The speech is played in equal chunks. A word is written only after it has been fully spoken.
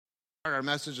Our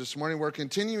message this morning. We're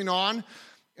continuing on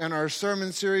in our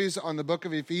sermon series on the book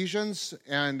of Ephesians,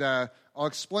 and I'll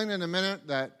explain in a minute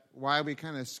that why we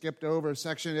kind of skipped over a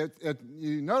section.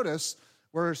 You notice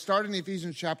we're starting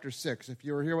Ephesians chapter 6. If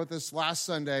you were here with us last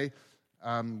Sunday,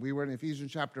 we were in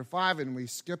Ephesians chapter 5, and we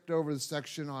skipped over the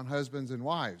section on husbands and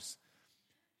wives.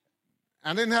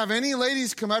 I didn't have any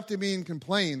ladies come up to me and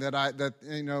complain that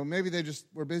maybe they just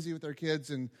were busy with their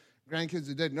kids and grandkids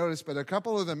who didn't notice, but a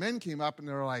couple of the men came up and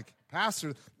they were like,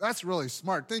 "Pastor, that's really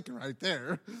smart thinking right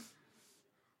there."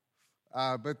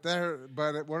 But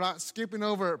we're not skipping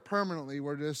over it permanently.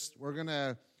 We're going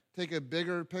to take a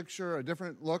bigger picture, a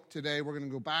different look today. We're going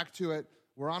to go back to it.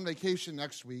 We're on vacation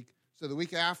next week, so the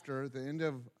week after, the end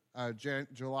of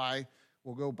July,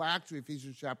 we'll go back to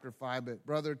Ephesians chapter 5. But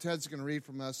Brother Ted's going to read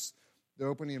from us the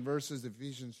opening verses of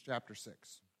Ephesians chapter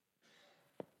 6.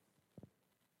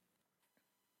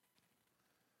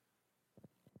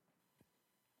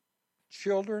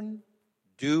 Children,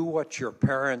 do what your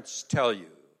parents tell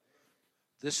you.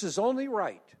 This is only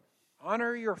right.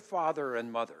 Honor your father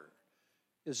and mother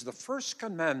is the first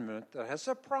commandment that has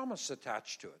a promise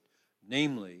attached to it,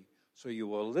 namely, so you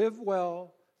will live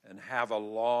well and have a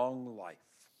long life.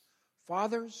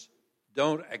 Fathers,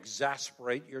 don't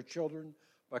exasperate your children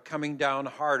by coming down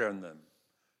hard on them.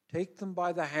 Take them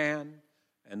by the hand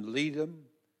and lead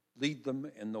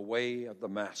them in the way of the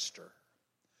master.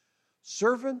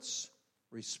 Servants,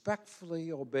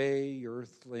 respectfully obey your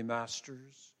earthly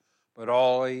masters, but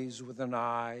always with an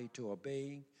eye to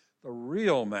obeying the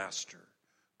real master,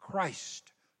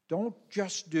 Christ. Don't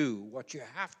just do what you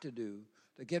have to do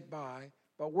to get by,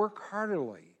 but work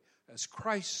heartily as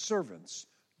Christ's servants,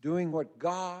 doing what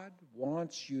God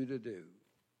wants you to do.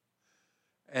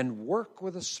 And work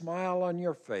with a smile on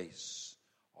your face,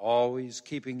 always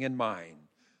keeping in mind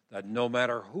that no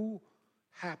matter who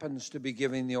happens to be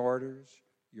giving the orders,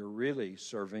 you're really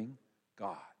serving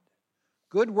God.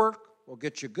 Good work will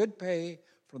get you good pay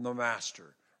from the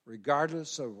master,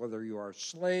 regardless of whether you are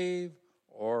slave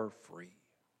or free.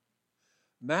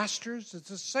 Masters, it's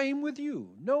the same with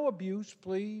you. No abuse,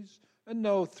 please, and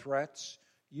no threats.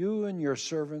 You and your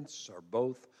servants are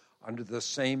both under the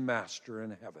same master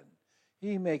in heaven.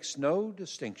 He makes no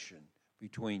distinction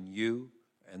between you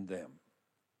and them.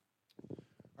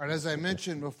 All right, as I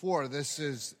mentioned before, this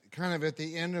is kind of at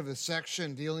the end of the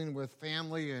section dealing with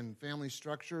family and family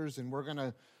structures, and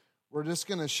we're just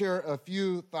gonna share a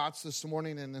few thoughts this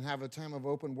morning and then have a time of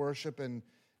open worship and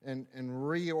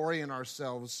reorient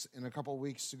ourselves in a couple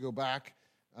weeks to go back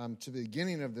to the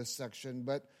beginning of this section.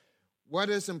 But what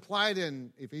is implied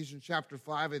in Ephesians chapter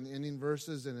 5 in the ending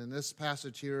verses and in this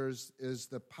passage here is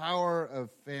the power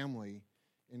of family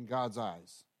in God's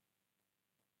eyes.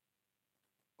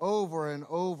 Over and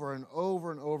over and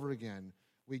over and over again,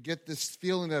 we get this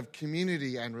feeling of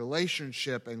community and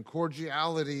relationship and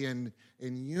cordiality and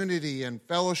unity and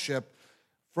fellowship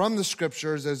from the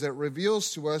Scriptures as it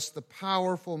reveals to us the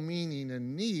powerful meaning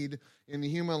and need in the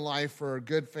human life for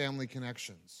good family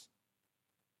connections.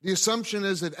 The assumption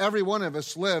is that every one of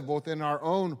us live both in our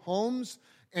own homes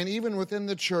and even within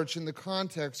the church in the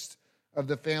context of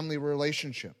the family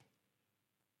relationship.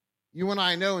 You and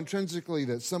I know intrinsically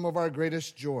that some of our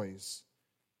greatest joys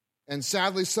and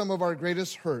sadly some of our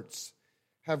greatest hurts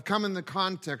have come in the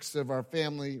context of our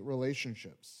family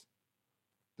relationships.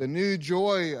 The new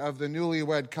joy of the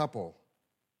newlywed couple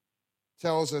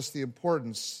tells us the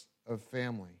importance of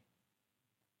family.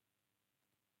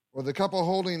 Or the couple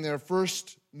holding their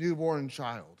first newborn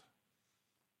child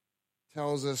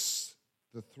tells us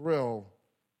the thrill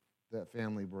that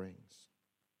family brings.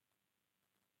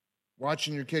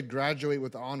 Watching your kid graduate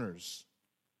with honors,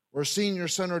 or seeing your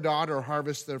son or daughter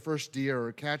harvest their first deer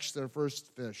or catch their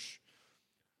first fish,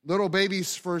 little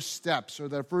baby's first steps or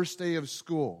their first day of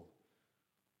school,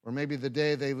 or maybe the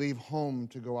day they leave home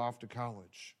to go off to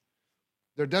college.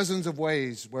 There are dozens of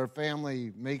ways where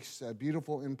family makes a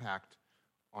beautiful impact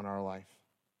on our life.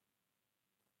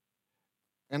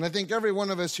 And I think every one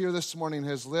of us here this morning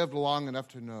has lived long enough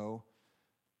to know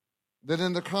that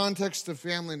in the context of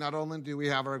family, not only do we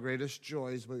have our greatest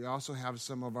joys, but we also have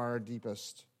some of our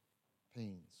deepest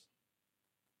pains.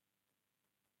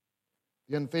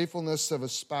 The unfaithfulness of a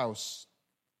spouse,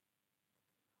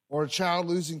 or a child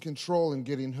losing control and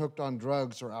getting hooked on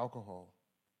drugs or alcohol.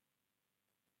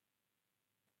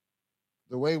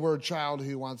 The wayward child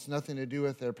who wants nothing to do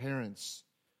with their parents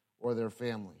or their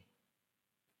family.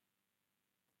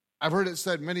 I've heard it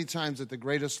said many times that the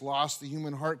greatest loss the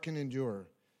human heart can endure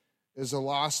is the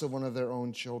loss of one of their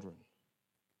own children.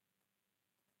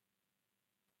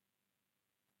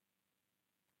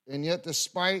 And yet,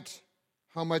 despite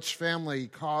how much family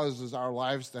causes our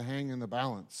lives to hang in the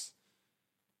balance,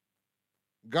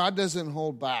 God doesn't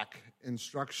hold back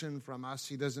instruction from us.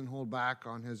 He doesn't hold back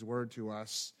on his word to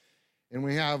us. And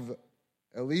we have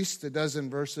at least a dozen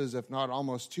verses, if not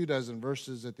almost 24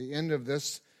 verses at the end of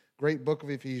this great book of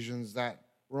Ephesians that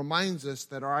reminds us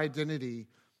that our identity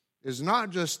is not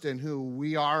just in who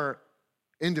we are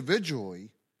individually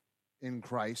in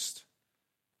Christ,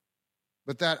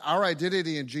 but that our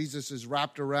identity in Jesus is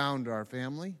wrapped around our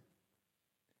family.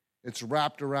 It's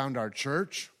wrapped around our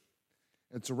church.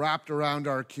 It's wrapped around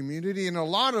our community. And a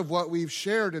lot of what we've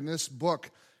shared in this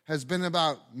book has been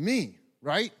about me,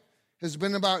 right? Has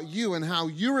been about you and how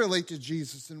you relate to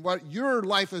Jesus and what your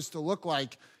life is to look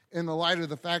like in the light of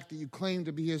the fact that you claim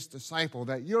to be his disciple,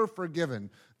 that you're forgiven,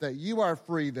 that you are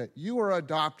free, that you are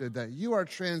adopted, that you are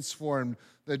transformed,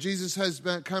 that Jesus has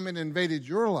come and invaded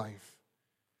your life.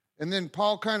 And then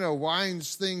Paul kind of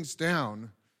winds things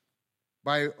down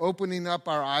by opening up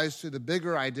our eyes to the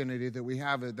bigger identity that we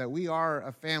have, that we are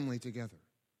a family together.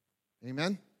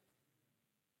 Amen?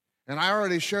 And I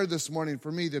already shared this morning,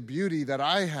 for me, the beauty that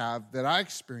I have, that I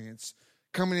experience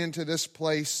coming into this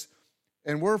place.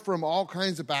 And we're from all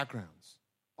kinds of backgrounds,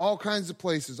 all kinds of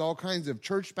places, all kinds of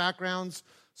church backgrounds.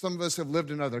 Some of us have lived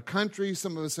in other countries.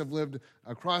 Some of us have lived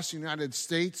across the United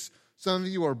States. Some of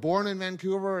you are born in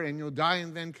Vancouver and you'll die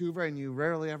in Vancouver and you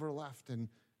rarely ever left, and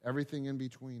everything in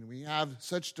between. We have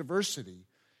such diversity,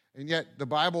 and yet the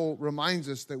Bible reminds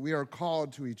us that we are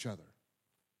called to each other.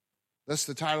 That's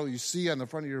the title you see on the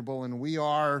front of your bulletin. We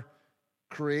are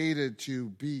created to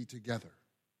be together.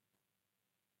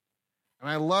 And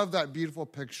I love that beautiful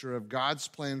picture of God's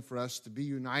plan for us to be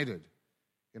united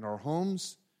in our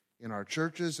homes, in our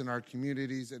churches, in our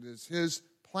communities. It is his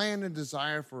plan and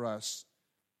desire for us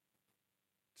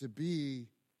to be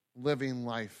living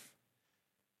life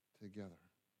together.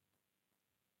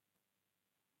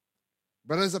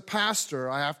 But as a pastor,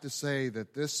 I have to say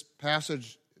that this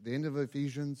passage, the end of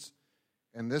Ephesians,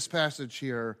 and this passage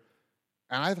here,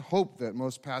 and I hope that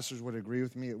most pastors would agree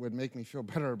with me, it would make me feel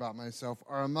better about myself,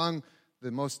 are among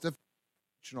the most difficult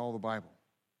in all the Bible.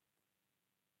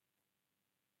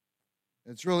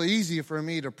 It's really easy for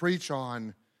me to preach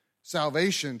on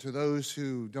salvation to those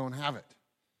who don't have it,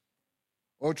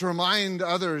 or to remind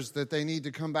others that they need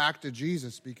to come back to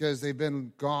Jesus because they've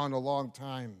been gone a long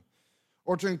time,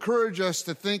 or to encourage us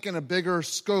to think in a bigger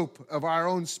scope of our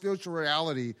own spiritual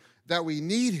reality that we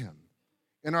need him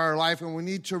in our life and we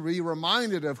need to be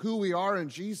reminded of who we are in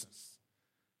Jesus.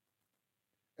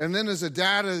 And then as a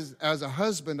dad, as a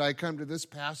husband, I come to this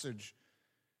passage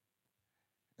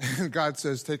and God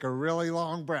says, take a really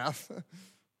long breath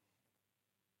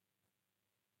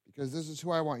because this is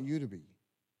who I want you to be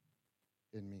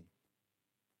in me.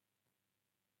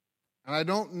 And I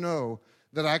don't know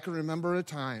that I can remember a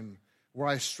time where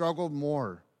I struggled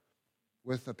more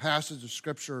with a passage of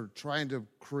Scripture trying to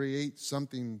create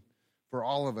something for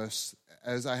all of us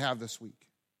as I have this week.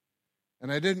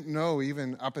 And I didn't know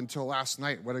even up until last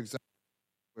night what exactly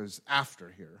was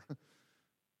after here.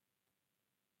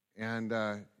 And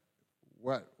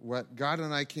what God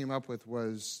and I came up with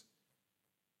was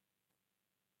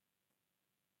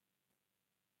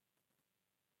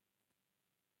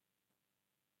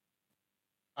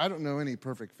I don't know any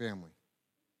perfect family.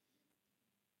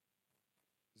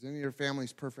 Is any of your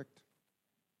families perfect?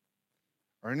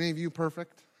 Are any of you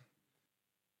perfect?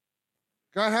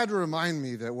 God had to remind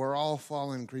me that we're all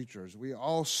fallen creatures. We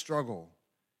all struggle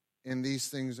in these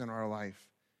things in our life.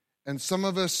 And some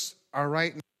of us are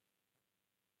right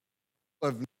now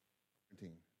of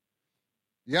 19.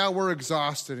 Yeah, we're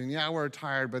exhausted and yeah, we're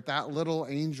tired, but that little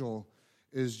angel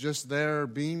is just there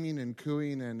beaming and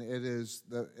cooing, and it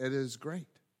is great.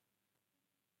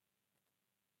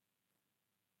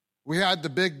 We had the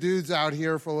big dudes out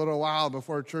here for a little while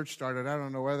before church started. I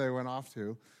don't know where they went off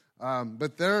to.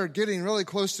 But they're getting really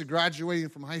close to graduating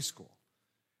from high school.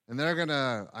 And they're going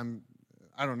to,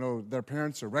 I don't know, their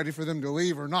parents are ready for them to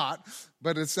leave or not,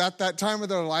 but it's at that time of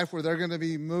their life where they're going to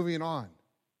be moving on.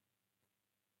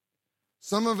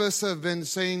 Some of us have been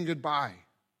saying goodbye,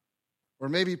 or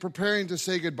maybe preparing to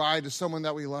say goodbye to someone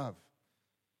that we love.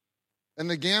 And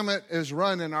the gamut is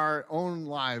run in our own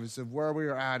lives of where we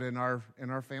are at in our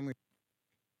family.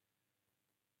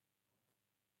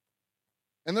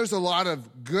 And there's a lot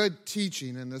of good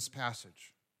teaching in this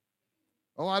passage.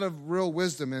 A lot of real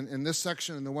wisdom in this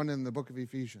section and the one in the book of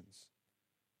Ephesians.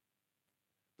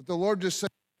 But the Lord just said,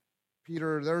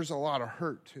 Peter, there's a lot of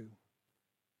hurt too,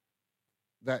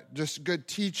 that just good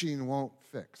teaching won't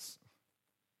fix.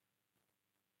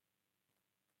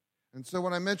 And so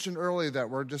when I mentioned earlier that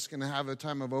we're just going to have a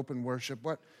time of open worship,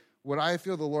 what I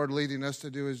feel the Lord leading us to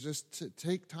do is just to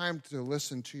take time to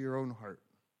listen to your own heart.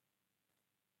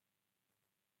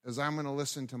 as I'm going to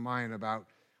listen to mine about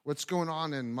what's going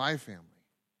on in my family.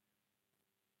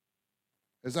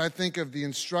 As I think of the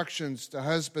instructions to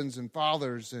husbands and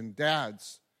fathers and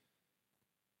dads,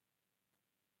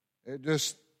 it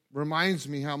just reminds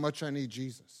me how much I need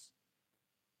Jesus.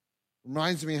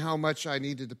 Reminds me how much I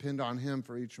need to depend on him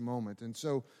for each moment. And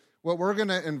so what we're going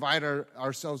to invite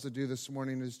ourselves to do this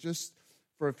morning is just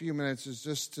for a few minutes is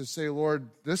just to say, Lord,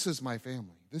 this is my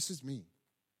family. This is me.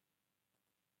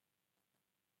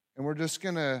 And we're just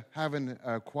going to have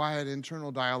a quiet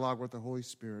internal dialogue with the Holy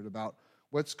Spirit about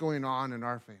what's going on in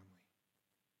our family.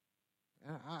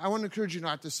 And I want to encourage you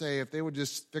not to say if they would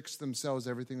just fix themselves,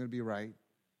 everything would be right.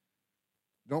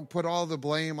 Don't put all the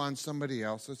blame on somebody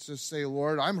else. Let's just say,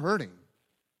 Lord, I'm hurting.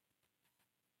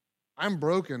 I'm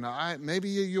broken. Maybe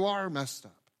you are messed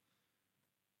up.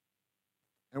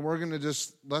 And we're going to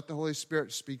just let the Holy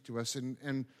Spirit speak to us.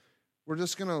 And we're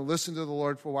just going to listen to the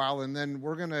Lord for a while. And then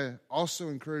we're going to also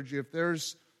encourage you, if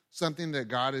there's something that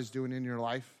God is doing in your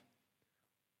life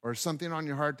or something on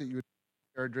your heart that you would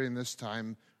share during this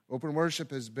time. Open worship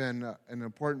has been an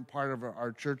important part of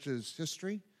our church's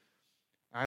history.